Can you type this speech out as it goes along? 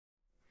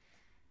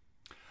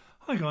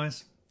Hi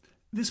guys,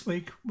 this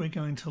week we're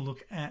going to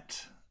look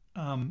at,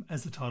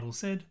 as the title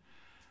said,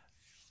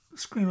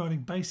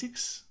 screenwriting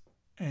basics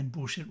and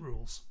bullshit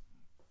rules.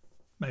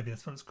 Maybe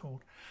that's what it's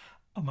called.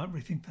 I might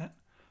rethink that.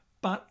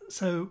 But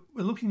so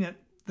we're looking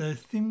at the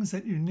things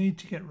that you need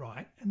to get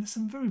right, and there's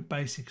some very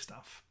basic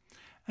stuff.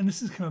 And this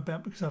has come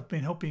about because I've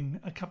been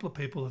helping a couple of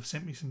people who have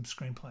sent me some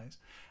screenplays,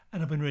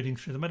 and I've been reading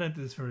through them. I don't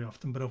do this very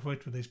often, but I've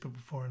worked with these people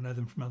before and know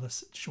them from other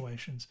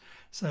situations,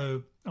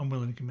 so I'm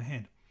willing to give them a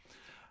hand.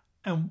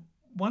 And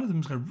one of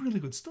them's got a really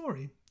good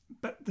story,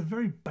 but the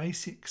very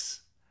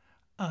basics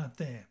aren't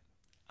there.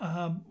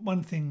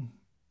 One thing,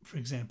 for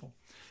example,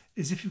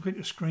 is if you've got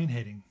your screen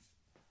heading,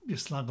 your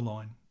slug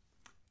line,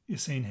 your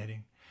scene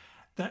heading,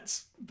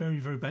 that's very,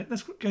 very basic.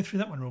 Let's go through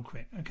that one real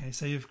quick. Okay,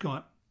 so you've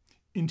got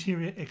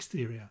interior,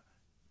 exterior.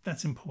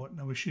 That's important.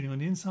 Are we shooting on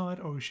the inside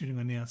or are we shooting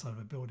on the outside of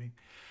a building?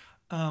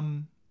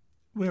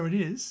 Where it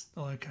is,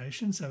 the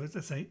location, so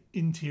let's say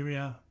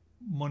interior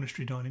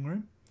monastery dining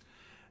room,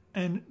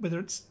 and whether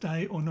it's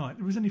day or night.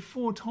 There is only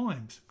 4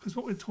 times, because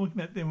what we're talking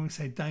about then when we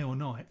say day or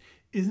night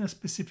isn't a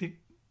specific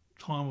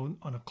time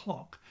on a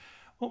clock.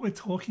 What we're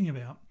talking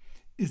about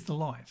is the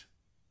light.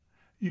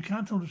 You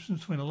can't tell the difference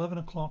between 11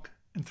 o'clock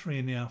and 3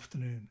 in the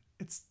afternoon.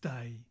 It's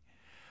day.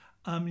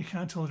 You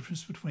can't tell the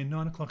difference between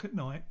 9 o'clock at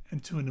night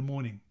and 2 in the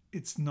morning.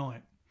 It's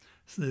night.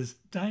 So there's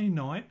day,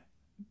 night,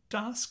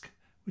 dusk,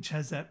 which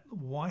has that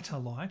whiter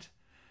light,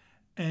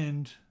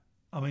 and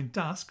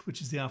dusk,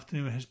 which is the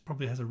afternoon,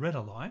 probably has a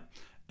redder light,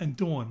 and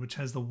dawn, which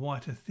has the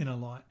whiter, thinner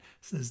light.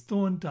 So there's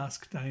dawn,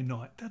 dusk, day,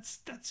 night.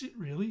 That's it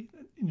really.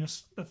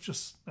 That's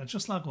just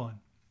Logline.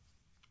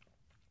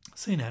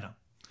 Scene header.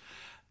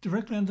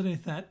 Directly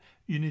underneath that,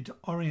 you need to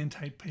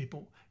orientate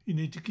people. You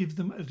need to give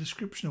them a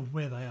description of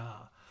where they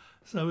are.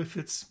 So if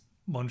it's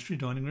monastery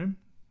dining room,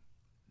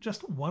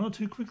 just 1 or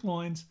 2 quick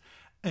lines,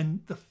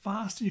 and the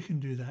faster you can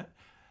do that,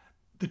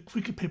 the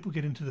quicker people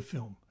get into the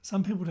film.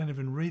 Some people don't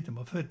even read them.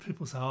 I've heard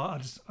people say, "Oh, I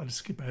just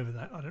skip over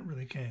that. I don't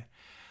really care,"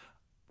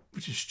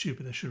 which is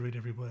stupid. They should read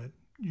every word.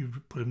 You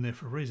put them there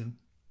for a reason.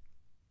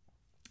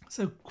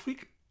 So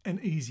quick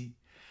and easy.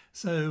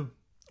 So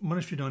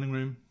monastery dining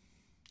room,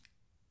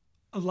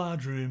 a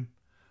large room,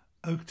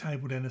 oak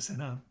table down the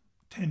centre,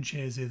 10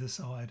 chairs either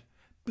side,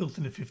 built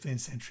in the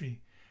 15th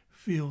century,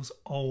 feels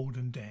old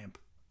and damp,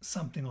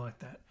 something like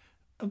that.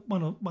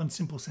 One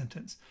simple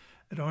sentence.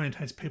 It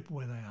orientates people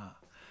where they are.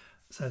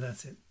 So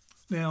that's it.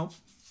 Now,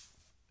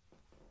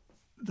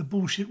 the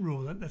bullshit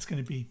rule that's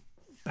going to be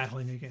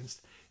battling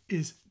against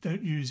is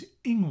don't use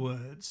ing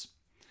words.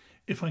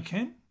 If I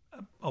can,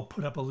 I'll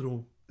put up a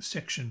little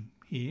section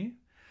here.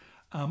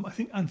 I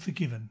think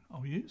Unforgiven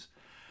I'll use.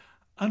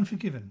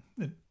 Unforgiven,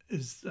 that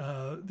is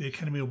the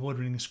Academy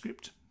Award-winning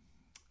script.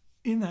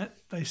 In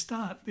that, they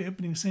start, the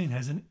opening scene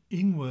has an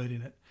ing word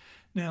in it.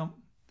 Now,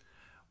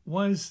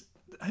 why is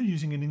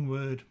using an ing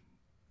word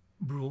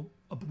rule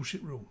a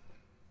bullshit rule?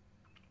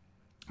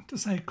 To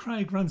say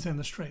Craig runs down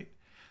the street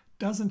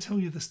doesn't tell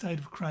you the state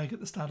of Craig at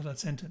the start of that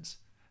sentence.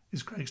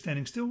 Is Craig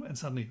standing still and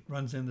suddenly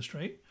runs down the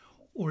street?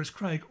 Or is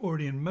Craig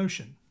already in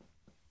motion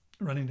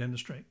running down the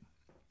street?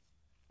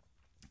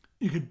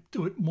 You could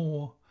do it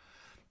more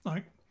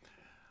like,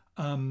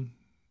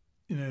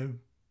 you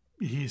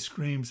hear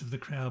screams of the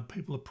crowd,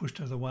 people are pushed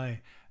out of the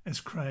way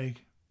as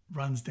Craig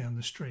runs down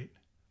the street.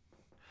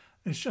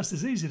 And it's just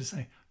as easy to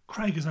say,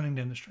 Craig is running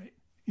down the street,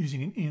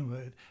 using an ing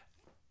word.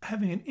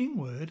 Having an ing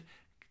word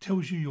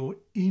tells you you're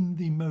in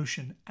the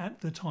motion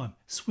at the time.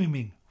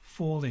 Swimming,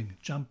 falling,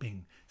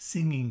 jumping,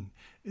 singing.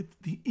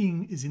 The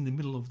ing is in the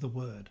middle of the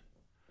word.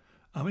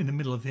 In the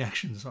middle of the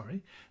action,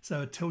 sorry.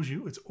 So it tells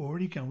you it's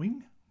already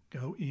going,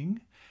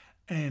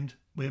 and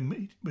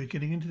we're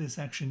getting into this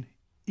action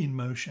in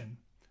motion.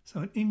 So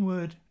an ing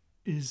word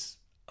is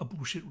a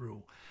bullshit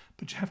rule,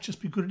 but you have to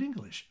just be good at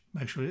English.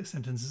 Make sure your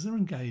sentences are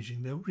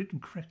engaging, they're written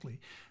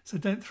correctly. So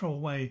don't throw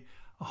away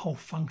a whole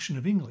function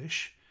of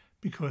English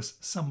because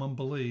someone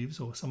believes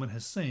or someone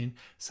has seen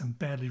some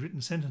badly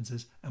written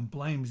sentences and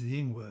blames the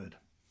ing word.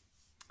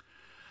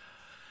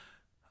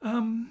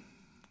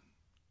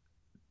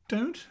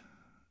 Don't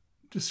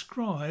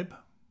describe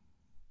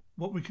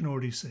what we can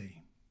already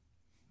see.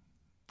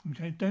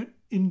 Okay, don't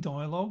in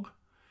dialogue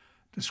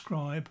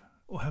describe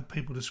or have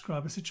people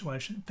describe a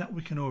situation that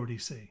we can already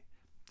see.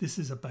 This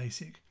is a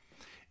basic.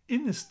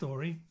 In this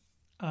story,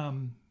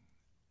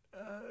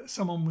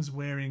 someone was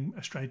wearing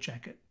a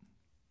straitjacket.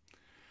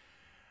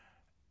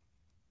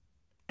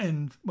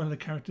 And one of the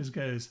characters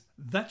goes,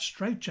 "That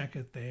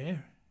straitjacket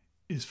there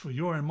is for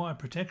your and my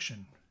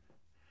protection."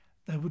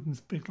 They wouldn't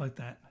speak like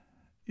that.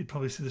 You'd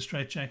probably see the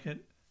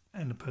straitjacket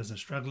and the person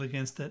struggle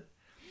against it.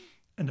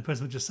 And the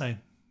person would just say,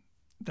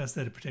 "That's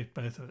there to protect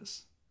both of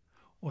us."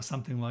 Or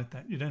something like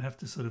that. You don't have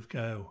to sort of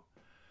go,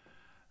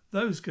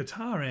 "Those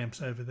guitar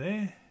amps over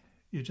there,"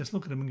 you just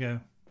look at them and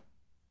go,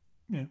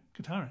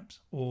 guitar amps.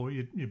 Or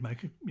you'd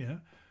make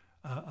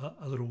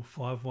a little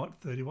 5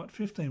 watt, 30 watt,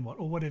 15 watt,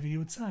 or whatever you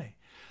would say.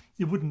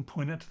 You wouldn't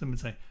point out to them and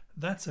say,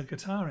 "That's a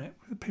guitar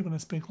amp." People don't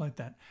speak like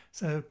that.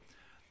 So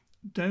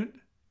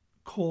don't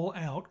call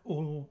out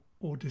or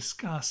or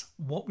discuss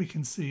what we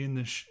can see in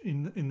this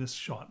in this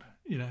shot.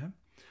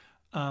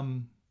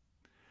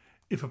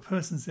 If a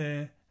person's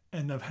there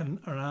and they've had an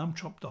arm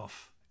chopped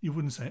off, you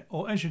wouldn't say,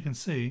 "Oh, as you can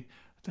see,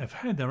 they've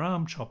had their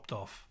arm chopped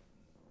off."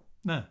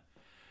 No,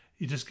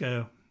 you just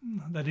go,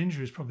 "That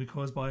injury is probably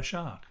caused by a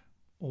shark,"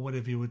 or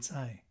whatever you would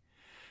say.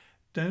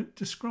 Don't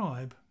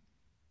describe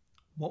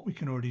what we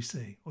can already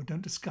see, or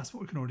don't discuss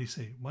what we can already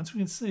see. Once we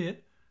can see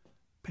it,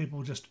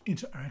 people just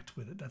interact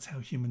with it. That's how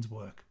humans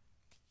work.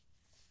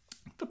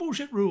 The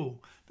bullshit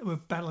rule that we're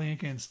battling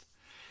against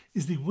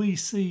is the we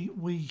see,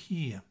 we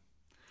hear.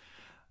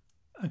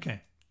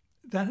 Okay,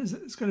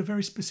 it's got a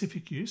very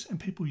specific use, and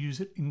people use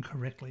it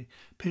incorrectly.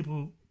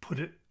 People put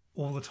it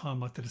all the time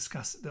like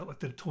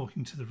they're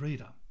talking to the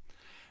reader.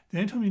 The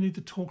only time you need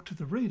to talk to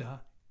the reader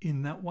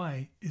in that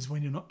way is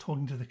when you're not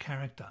talking to the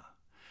character,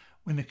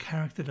 when the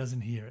character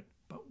doesn't hear it,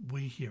 but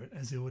we hear it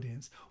as the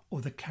audience,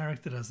 or the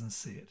character doesn't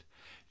see it.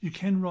 You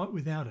can write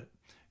without it.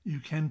 You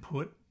can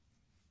put,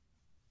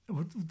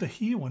 the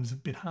hear one is a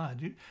bit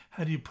hard.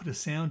 How do you put a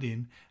sound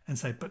in and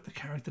say, but the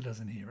character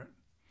doesn't hear it?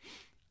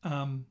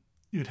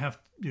 You'd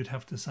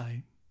have to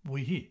say,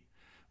 we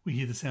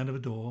hear the sound of a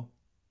door,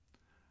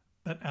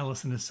 but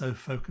Alison is so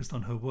focused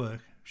on her work,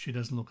 she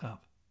doesn't look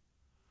up.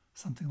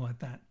 Something like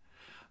that.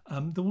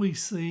 The we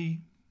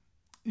see,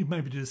 you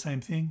maybe do the same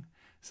thing.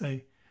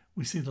 Say,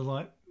 we see the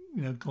light,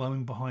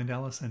 glowing behind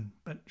Alison,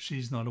 but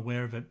she's not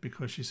aware of it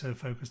because she's so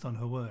focused on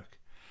her work.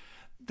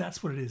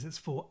 That's what it is. It's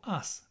for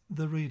us,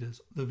 the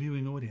readers, the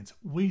viewing audience.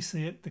 We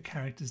see it, the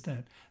characters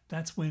don't.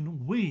 That's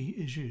when we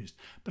is used.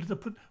 But if they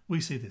put,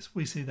 we see this,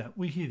 we see that,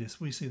 we hear this,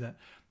 we see that,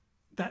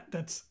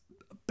 that's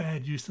a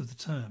bad use of the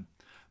term.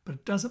 But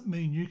it doesn't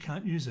mean you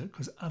can't use it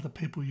because other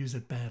people use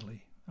it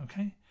badly,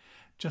 okay?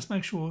 Just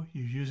make sure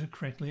you use it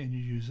correctly and you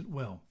use it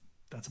well.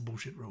 That's a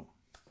bullshit rule.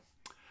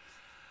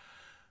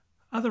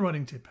 Other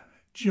writing tip,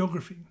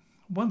 geography.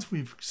 Once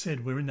we've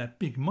said we're in that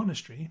big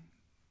monastery,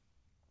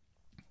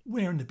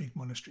 where in the big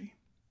monastery?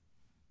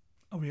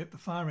 Are we at the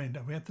far end?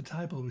 Are we at the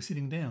table? Are we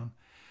sitting down?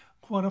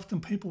 Quite often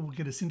people will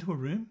get us into a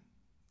room.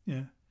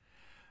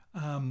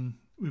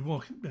 We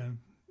walk,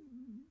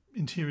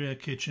 interior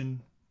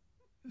kitchen,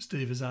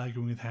 Steve is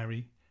arguing with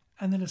Harry,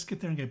 and then just get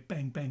there and go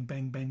bang, bang,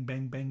 bang, bang,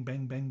 bang, bang,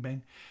 bang, bang,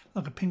 bang,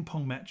 like a ping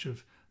pong match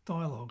of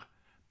dialogue.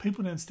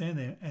 People don't stand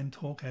there and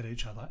talk at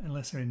each other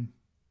unless they're in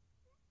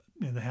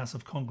the House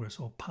of Congress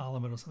or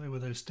Parliament or something where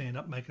they stand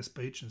up, make a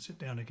speech and sit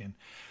down again.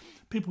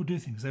 People do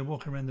things. They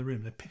walk around the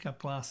room. They pick up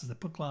glasses. They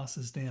put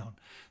glasses down.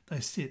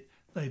 They sit.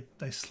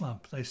 They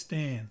slump. They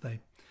stand. They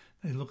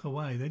look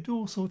away. They do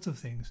all sorts of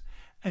things,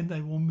 and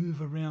they will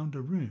move around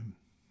a room,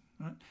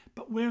 right?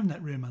 But where in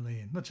that room are they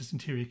in? Not just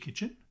interior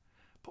kitchen,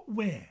 but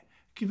where?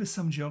 Give us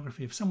some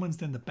geography. If someone's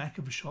down the back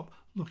of a shop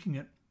looking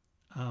at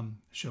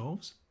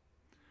shelves,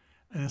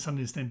 and then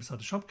somebody's standing beside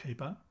the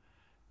shopkeeper,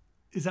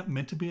 is that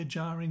meant to be a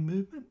jarring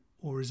movement,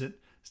 or is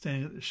it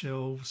standing at the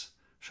shelves?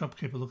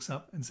 Shopkeeper looks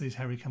up and sees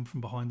Harry come from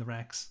behind the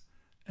racks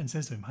and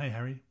says to him, "Hey,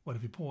 Harry, what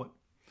have you bought?"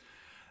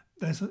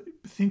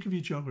 Think of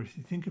your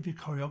geography. Think of your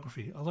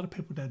choreography. A lot of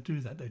people don't do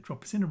that. They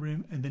drop us in a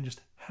room and then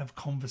just have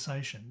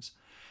conversations.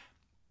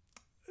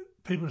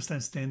 People just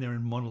don't stand there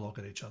and monologue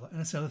at each other. And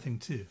that's the other thing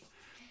too.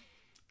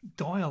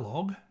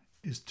 Dialogue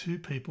is two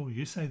people.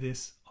 You say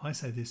this, I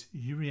say this,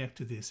 you react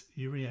to this,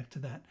 you react to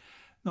that.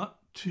 Not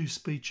two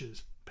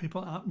speeches.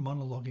 People aren't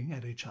monologuing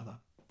at each other.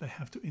 They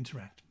have to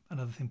interact.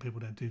 Another thing people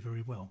don't do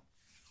very well.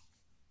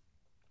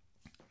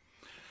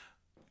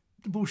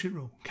 The bullshit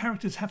rule.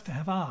 Characters have to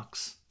have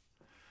arcs.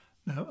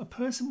 Now, a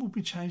person will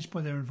be changed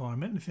by their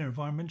environment, and if their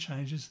environment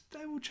changes,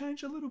 they will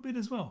change a little bit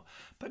as well.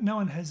 But no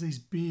one has these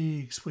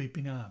big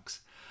sweeping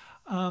arcs.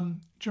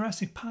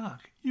 Jurassic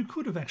Park, you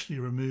could have actually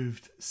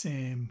removed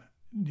Sam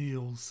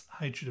Neill's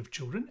hatred of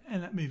children,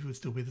 and that movie would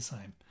still be the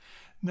same.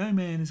 No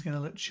man is going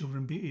to let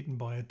children be eaten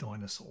by a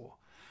dinosaur.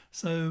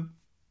 So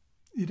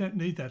you don't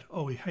need that,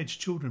 oh, he hates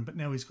children, but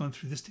now he's gone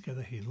through this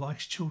together. He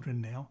likes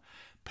children now.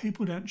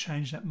 People don't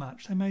change that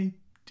much. They may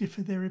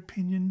differ their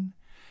opinion.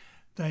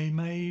 They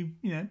may,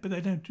 but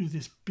they don't do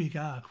this big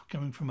arc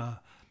going from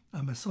a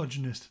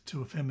misogynist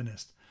to a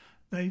feminist.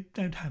 They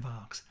don't have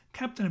arcs.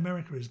 Captain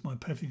America is my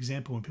perfect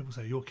example when people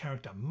say your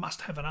character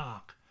must have an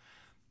arc.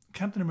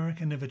 Captain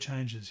America never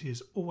changes. He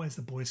is always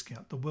the Boy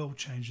Scout. The world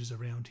changes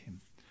around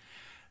him.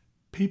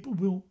 People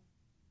will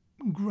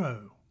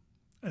grow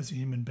as a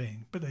human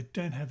being, but they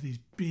don't have these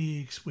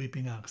big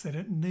sweeping arcs. They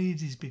don't need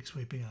these big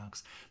sweeping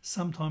arcs.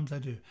 Sometimes they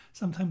do.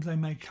 Sometimes they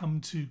may come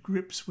to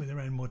grips with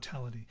their own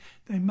mortality.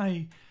 They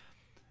may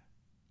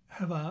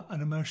have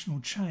an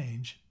emotional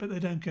change, but they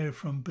don't go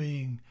from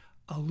being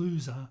a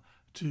loser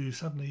to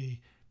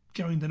suddenly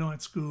going to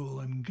night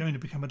school and going to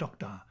become a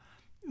doctor.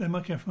 They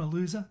might go from a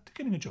loser to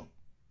getting a job.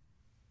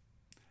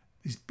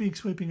 These big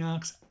sweeping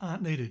arcs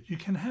aren't needed. You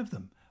can have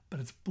them,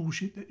 but it's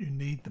bullshit that you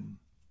need them.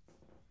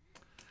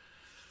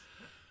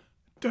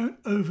 Don't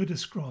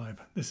over-describe.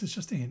 This is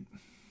just a hint.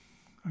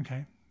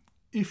 Okay?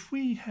 If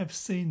we have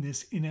seen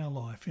this in our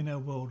life, in our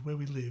world where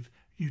we live,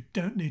 you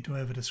don't need to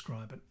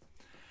over-describe it.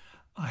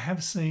 I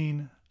have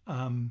seen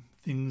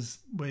things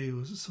where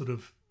you sort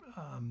of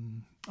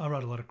I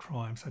write a lot of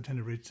crime, so I tend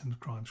to read some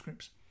crime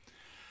scripts.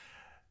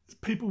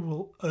 People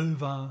will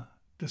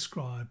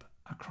over-describe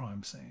a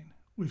crime scene.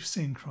 We've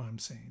seen crime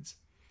scenes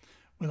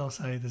where they'll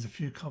say there's a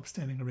few cops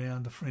standing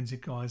around, the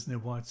forensic guys in their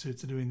white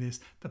suits are doing this,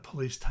 the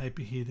police tape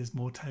are here, there's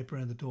more tape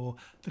around the door,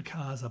 the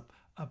cars are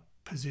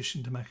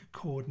positioned to make a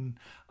cordon,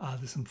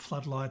 there's some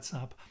floodlights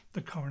up,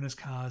 the coroner's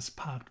car's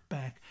parked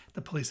back,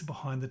 the police are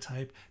behind the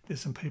tape, there's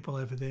some people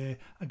over there,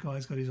 a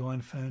guy's got his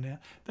iPhone out.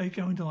 They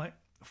go into like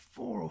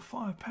 4 or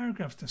 5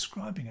 paragraphs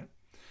describing it,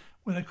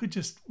 where they could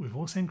just, we've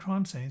all seen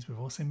crime scenes, we've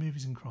all seen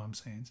movies in crime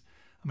scenes,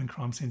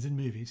 crime scenes in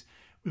movies,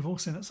 we've all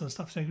seen that sort of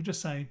stuff, so you could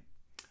just say,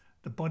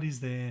 the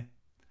body's there,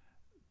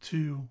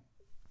 2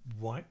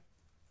 white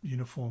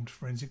uniformed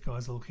forensic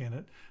guys are looking at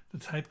it, the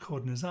tape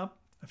cordon is up,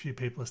 a few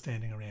people are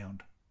standing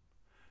around.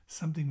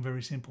 Something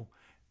very simple.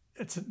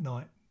 It's at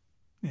night.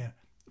 Yeah,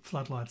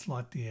 floodlights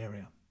light the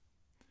area,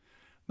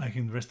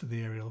 making the rest of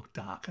the area look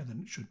darker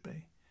than it should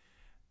be.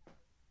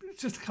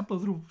 It's just a couple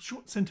of little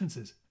short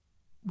sentences.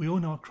 We all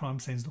know what crime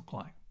scenes look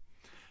like.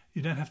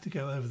 You don't have to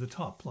go over the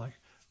top. Like,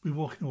 we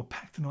walk into a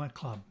packed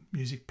nightclub,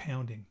 music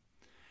pounding.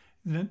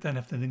 You don't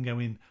have to then go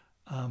in,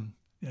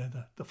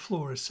 the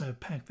floor is so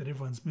packed that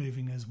everyone's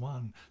moving as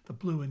one. The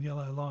blue and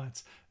yellow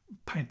lights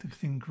paint the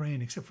thing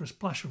green, except for a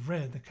splash of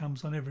red that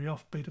comes on every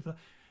offbeat of the...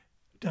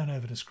 Don't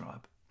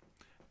over-describe.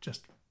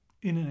 Just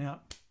in and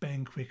out,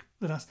 bang, quick.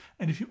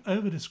 And if you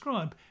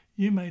over-describe,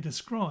 you may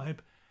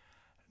describe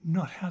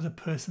not how the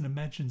person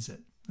imagines it.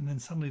 And then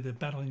suddenly they're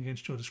battling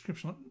against your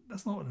description. Like,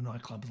 that's not what a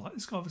nightclub is like.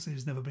 This guy obviously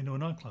has never been to a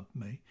nightclub,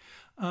 me.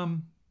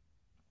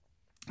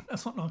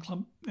 That's not a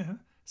nightclub.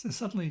 So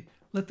suddenly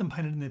let them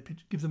paint it in their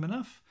picture. Give them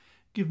enough,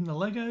 give them the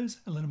Legos,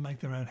 and let them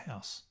make their own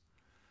house.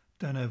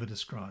 Don't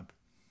over-describe.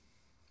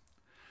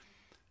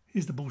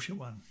 Here's the bullshit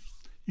one.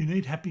 You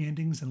need happy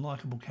endings and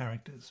likeable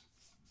characters.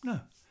 No,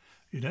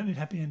 you don't need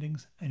happy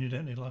endings and you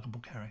don't need likeable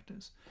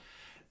characters.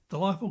 The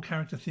likeable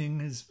character thing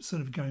is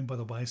sort of going by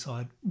the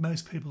wayside.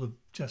 Most people have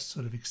just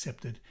sort of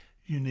accepted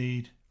you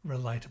need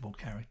relatable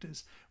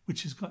characters,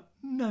 which has got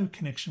no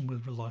connection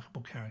with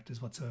likeable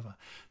characters whatsoever.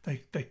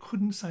 They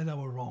couldn't say they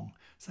were wrong,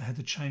 so they had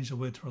to change the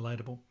word to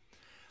relatable.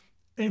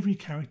 Every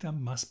character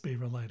must be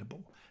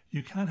relatable.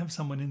 You can't have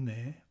someone in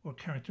there or a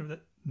character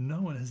that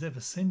no one has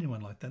ever seen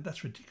anyone like that.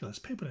 That's ridiculous.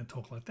 People don't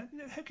talk like that.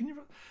 How can you?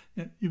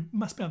 You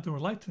must be able to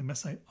relate to them. You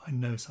must say, I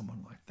know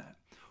someone like that.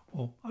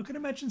 Or I can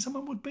imagine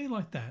someone would be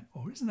like that.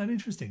 Or isn't that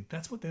interesting?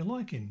 That's what they're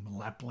like in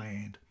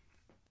Lapland.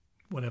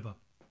 Whatever.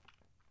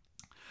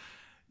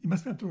 You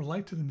must be able to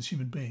relate to them as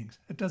human beings.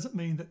 It doesn't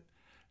mean that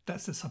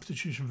that's a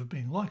substitution for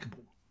being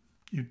likeable.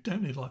 You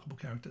don't need likeable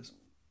characters.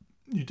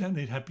 You don't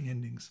need happy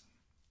endings.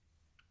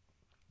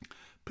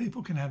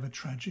 People can have a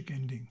tragic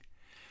ending.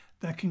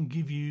 That can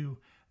give you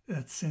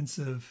that sense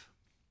of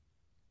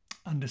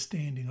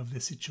understanding of their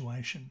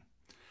situation.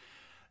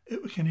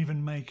 It can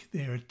even make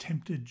their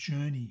attempted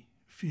journey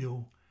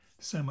feel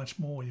so much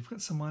more. You've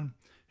got someone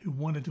who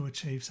wanted to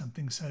achieve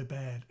something so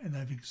bad and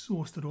they've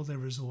exhausted all their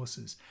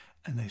resources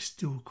and they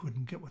still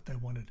couldn't get what they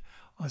wanted.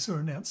 I saw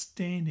an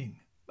outstanding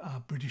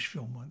British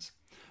film once,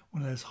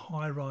 one of those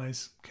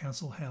high-rise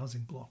council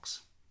housing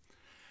blocks.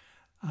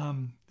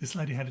 This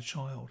lady had a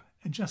child,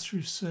 and just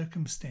through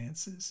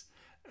circumstances,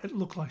 it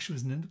looked like she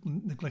was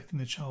neglecting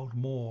the child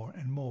more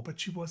and more, but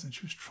she wasn't.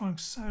 She was trying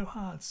so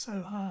hard,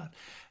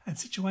 and the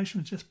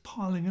situation was just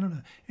piling in on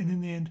her. And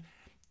in the end,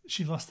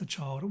 she lost the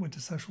child. It went to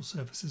social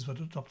services, was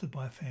adopted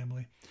by a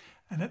family.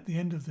 And at the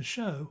end of the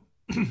show,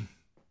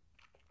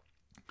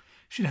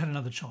 she'd had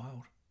another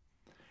child.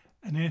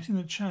 And the only thing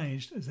that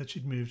changed is that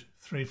she'd moved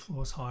 3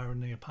 floors higher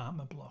in the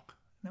apartment block.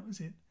 And that was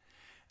it.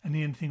 And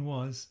the end thing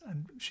was,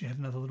 and she had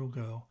another little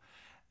girl.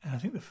 And I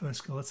think the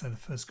first girl, let's say the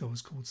first girl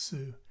was called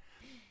Sue.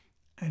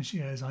 And she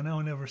goes, I know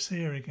I'll never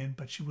see her again,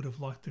 but she would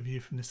have liked the view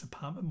from this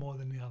apartment more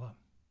than the other.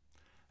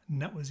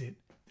 And that was it.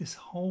 This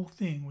whole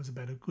thing was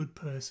about a good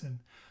person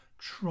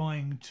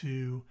trying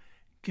to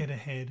get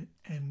ahead,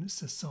 and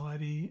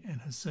society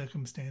and her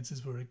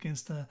circumstances were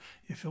against her.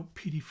 You felt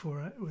pity for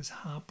her. It was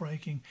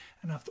heartbreaking.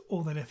 And after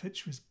all that effort,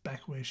 she was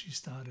back where she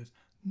started.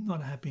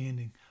 Not a happy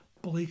ending.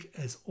 Bleak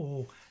as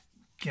all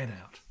get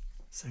out.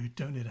 So you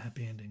don't need a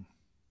happy ending.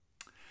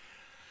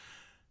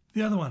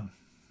 The other one,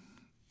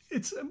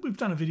 we've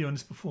done a video on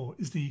this before,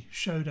 is the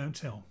show don't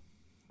tell.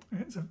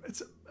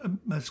 It's a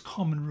most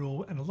common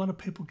rule, and a lot of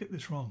people get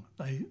this wrong.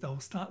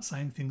 They'll start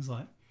saying things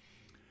like,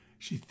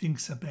 she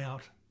thinks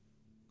about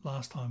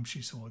last time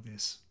she saw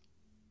this.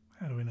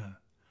 How do we know?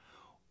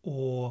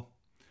 Or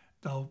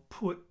they'll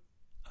put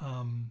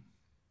a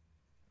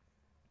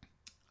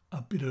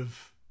bit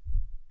of,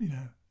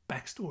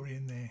 backstory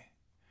in there.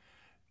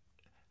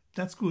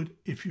 That's good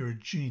if you're a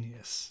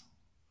genius,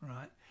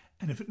 right?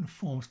 And if it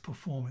informs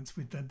performance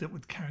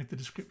with character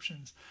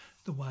descriptions,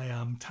 the way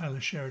Taylor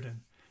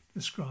Sheridan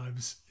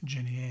describes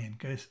Jenny Ann.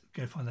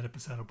 Go find that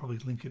episode. I'll probably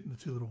link it in the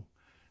 2 little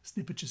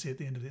snippets you see at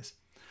the end of this.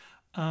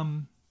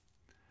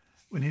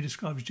 When he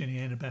describes Jenny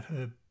Ann about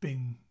her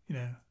being,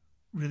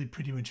 really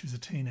pretty when she was a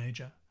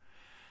teenager.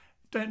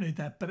 Don't need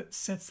that, but it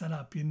sets that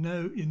up. You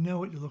know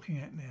what you're looking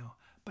at now.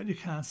 but you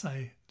can't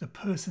say the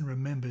person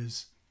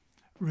remembers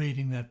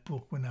reading that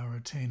book when they were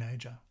a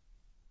teenager.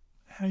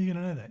 How are you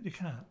going to know that? You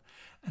can't.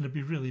 And it'd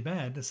be really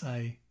bad to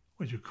say,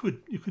 well, you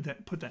could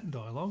put that in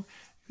dialogue.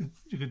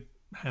 You could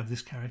have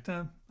this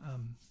character,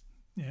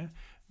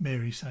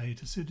 Mary say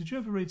to Sue, did you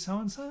ever read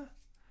so-and-so?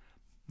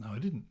 No, I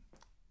didn't.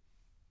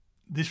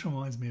 This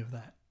reminds me of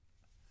that.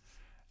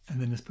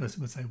 And then this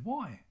person would say,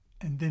 why?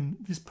 And then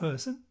this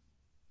person,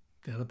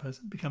 the other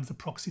person, becomes the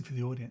proxy for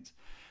the audience.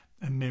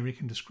 And Mary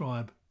can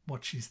describe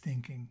what she's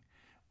thinking,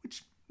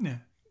 which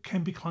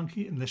can be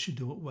clunky unless you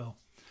do it well.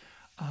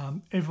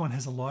 Everyone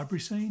has a library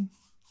scene,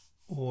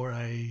 or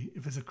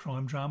if it's a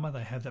crime drama,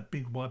 they have that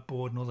big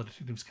whiteboard and all the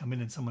detectives come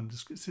in and someone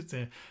sits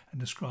there and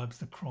describes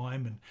the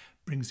crime and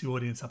brings the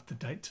audience up to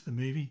date to the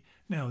movie.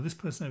 Now, this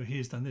person over here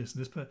has done this,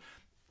 and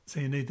so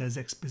you need those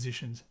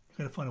expositions. You've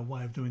got to find a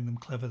way of doing them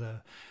clever though.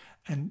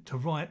 And to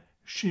write,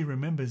 she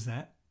remembers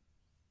that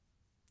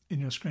in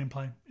your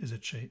screenplay is a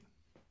cheat.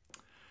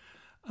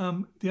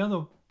 The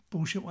other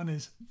bullshit one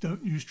is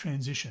don't use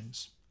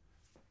transitions.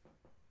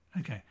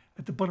 Okay,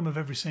 at the bottom of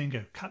every scene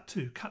go cut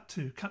to, cut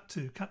to, cut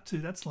to, cut to.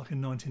 That's like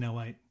in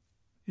 1908.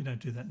 You don't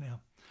do that now.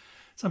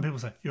 Some people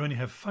say you only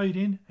have fade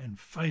in and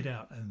fade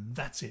out and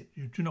that's it.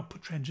 You do not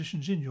put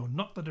transitions in. You're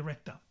not the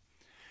director.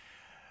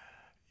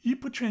 You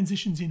put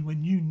transitions in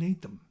when you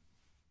need them.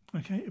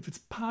 Okay, if it's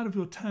part of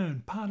your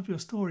tone, part of your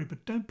story,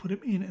 but don't put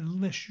them in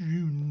unless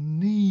you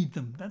need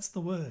them. That's the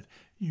word.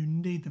 You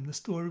need them. The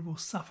story will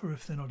suffer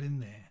if they're not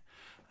in there.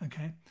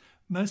 Okay,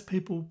 most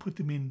people put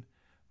them in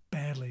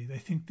badly. They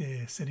think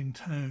they're setting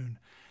tone.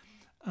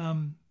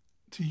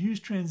 To use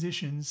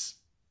transitions,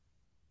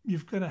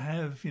 you've got to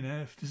have,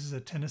 if this is a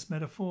tennis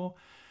metaphor,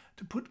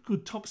 to put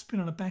good topspin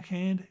on a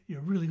backhand,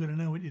 you're really got to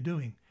know what you're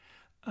doing.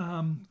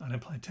 I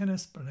don't play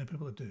tennis, but I know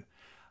people that do.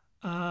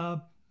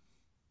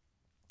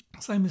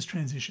 Same as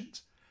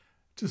transitions.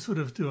 To sort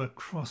of do a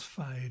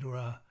crossfade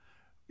or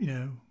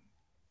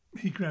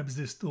he grabs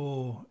this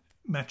door,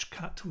 match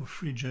cut to a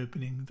fridge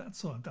opening.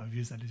 I've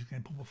used that as an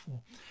example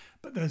before.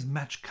 But those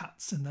match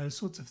cuts and those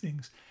sorts of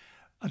things,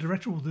 a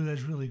director will do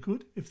those really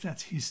good if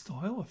that's his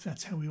style, if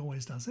that's how he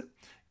always does it.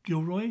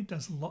 Gilroy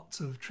does lots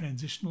of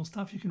transitional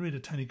stuff. You can read a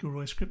Tony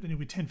Gilroy script and you'll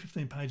be 10,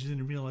 15 pages in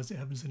and realise it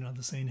happens in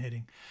another scene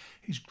heading.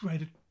 He's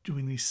great at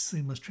doing these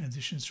seamless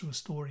transitions through a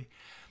story.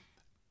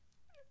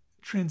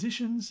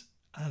 Transitions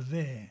are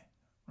there,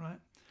 right?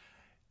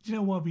 Do you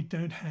know why we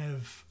don't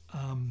have,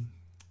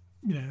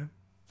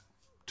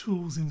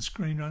 tools in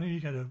screenwriting? You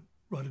go to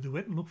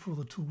writerduet and look for all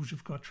the tools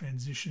you've got,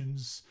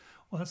 transitions,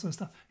 all that sort of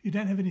stuff. You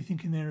don't have anything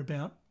in there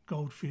about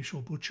goldfish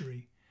or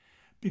butchery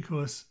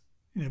because,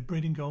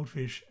 breeding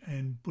goldfish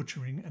and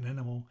butchering an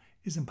animal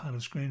isn't part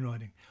of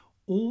screenwriting.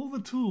 All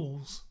the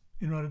tools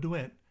in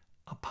writerduet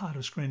are part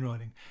of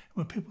screenwriting.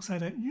 When people say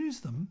don't use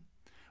them,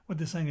 what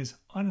they're saying is,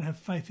 I don't have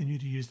faith in you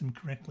to use them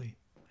correctly.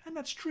 And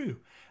that's true.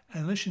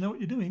 Unless you know what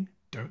you're doing,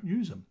 don't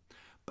use them.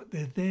 But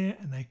they're there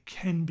and they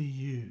can be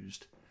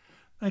used.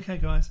 Okay,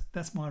 guys,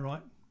 that's my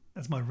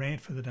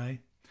rant for the day.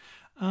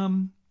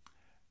 Some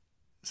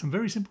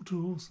very simple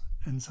tools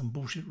and some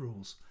bullshit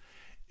rules.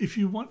 If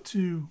you want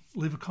to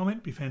leave a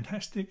comment, be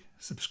fantastic.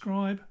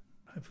 Subscribe.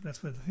 Hopefully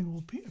that's where the thing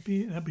will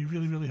be. That'd be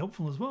really, really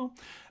helpful as well.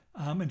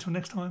 Until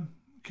next time,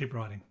 keep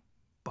writing.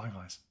 Bye,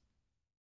 guys.